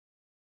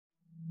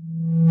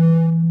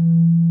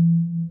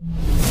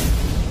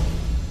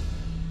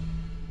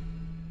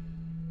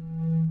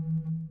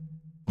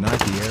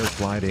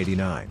Flight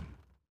 89.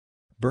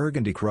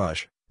 Burgundy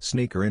Crush,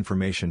 Sneaker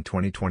Information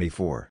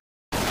 2024.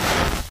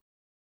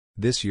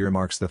 This year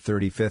marks the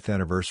 35th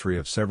anniversary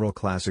of several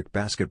classic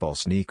basketball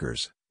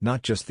sneakers,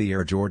 not just the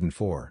Air Jordan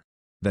 4.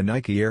 The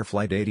Nike Air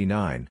Flight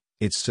 89,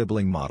 its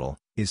sibling model,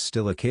 is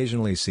still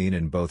occasionally seen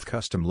in both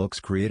custom looks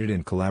created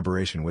in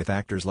collaboration with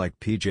actors like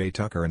PJ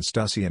Tucker and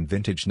Stussy and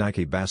vintage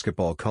Nike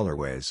basketball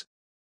colorways.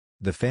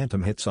 The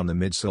phantom hits on the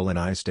midsole and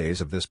eye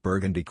stays of this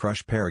Burgundy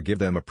Crush pair give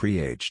them a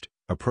pre-aged,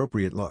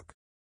 appropriate look.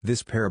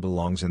 This pair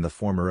belongs in the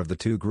former of the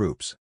two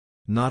groups.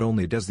 Not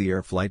only does the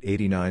Air Flight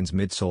 89's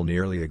midsole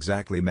nearly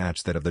exactly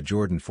match that of the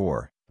Jordan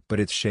 4, but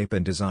its shape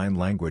and design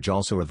language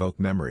also evoke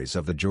memories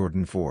of the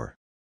Jordan 4.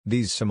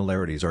 These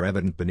similarities are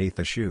evident beneath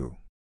the shoe.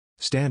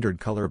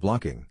 Standard color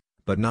blocking,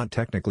 but not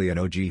technically an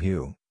OG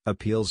hue,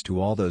 appeals to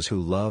all those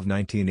who love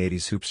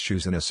 1980s hoops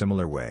shoes in a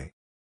similar way.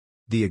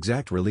 The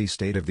exact release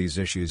date of these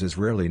issues is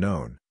rarely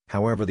known,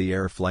 however the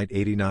Air Flight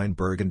 89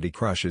 Burgundy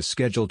Crush is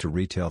scheduled to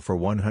retail for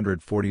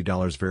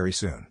 $140 very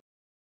soon.